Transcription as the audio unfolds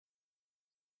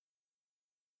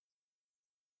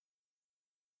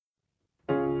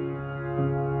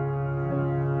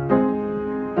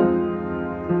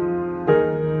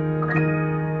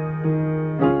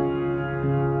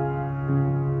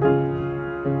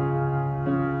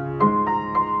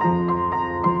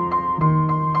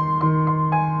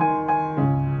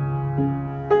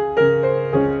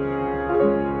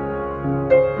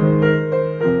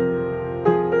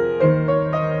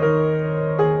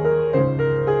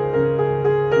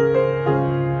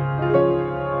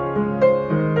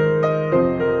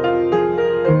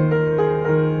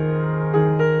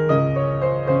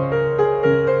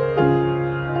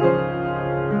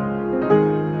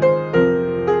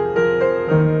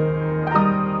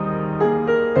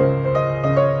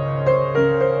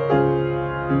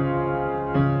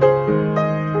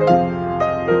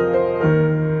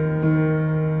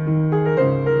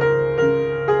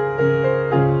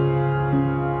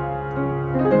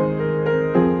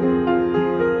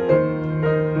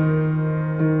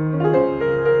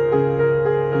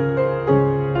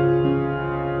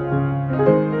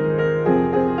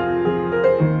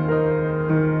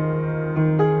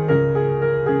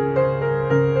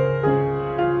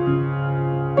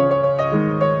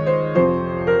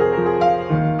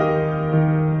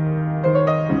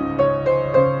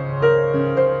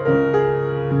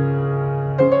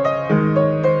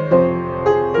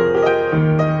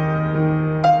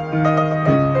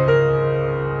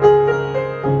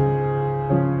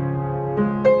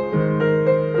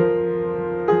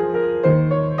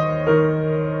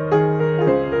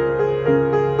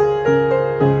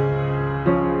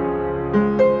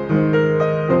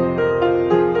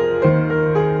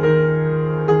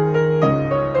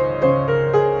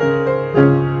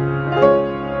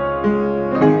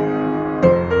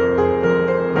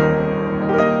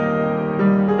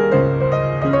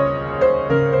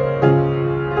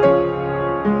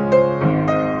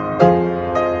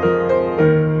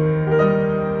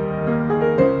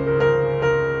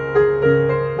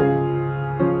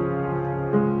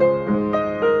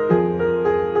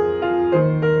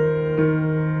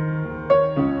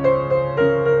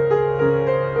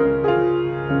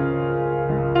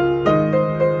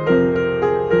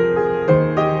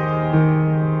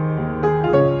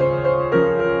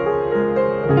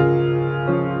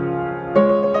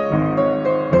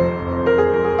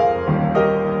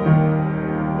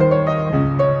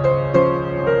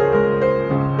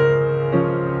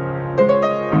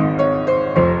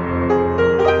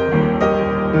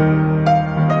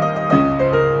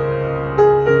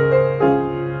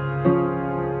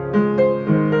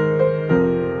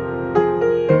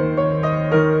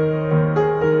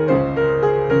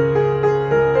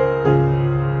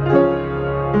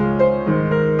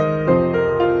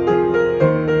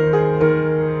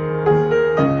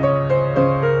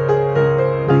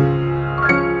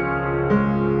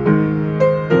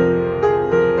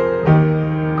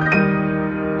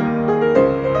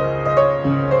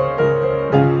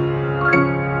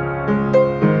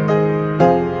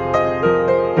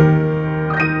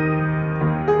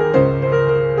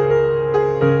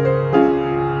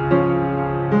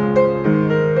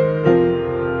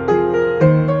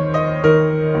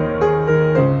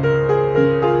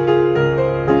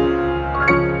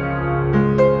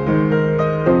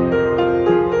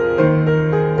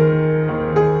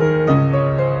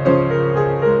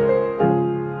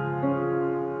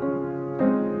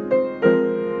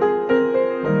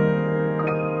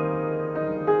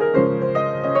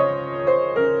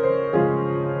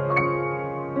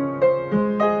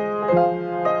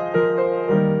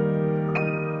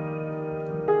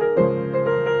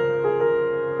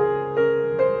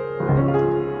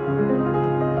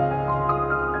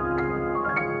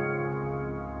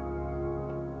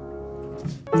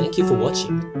Thank you for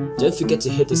watching. Don't forget to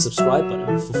hit the subscribe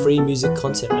button for free music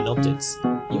content and updates.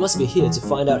 You must be here to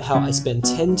find out how I spend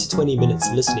 10 to 20 minutes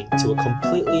listening to a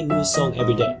completely new song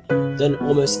every day, then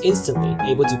almost instantly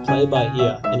able to play by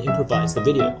ear and improvise the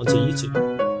video onto YouTube.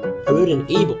 I wrote an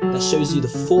ebook that shows you the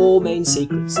 4 main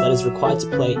secrets that is required to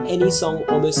play any song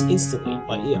almost instantly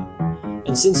by ear.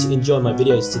 And since you enjoy my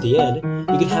videos to the end,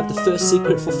 you can have the first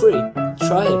secret for free.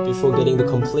 Try it before getting the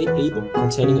complete ebook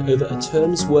containing over a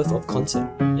term's worth of content,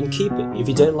 and keep it if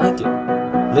you don't like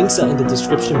it. Links are in the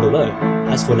description below.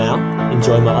 As for now,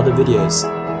 enjoy my other videos.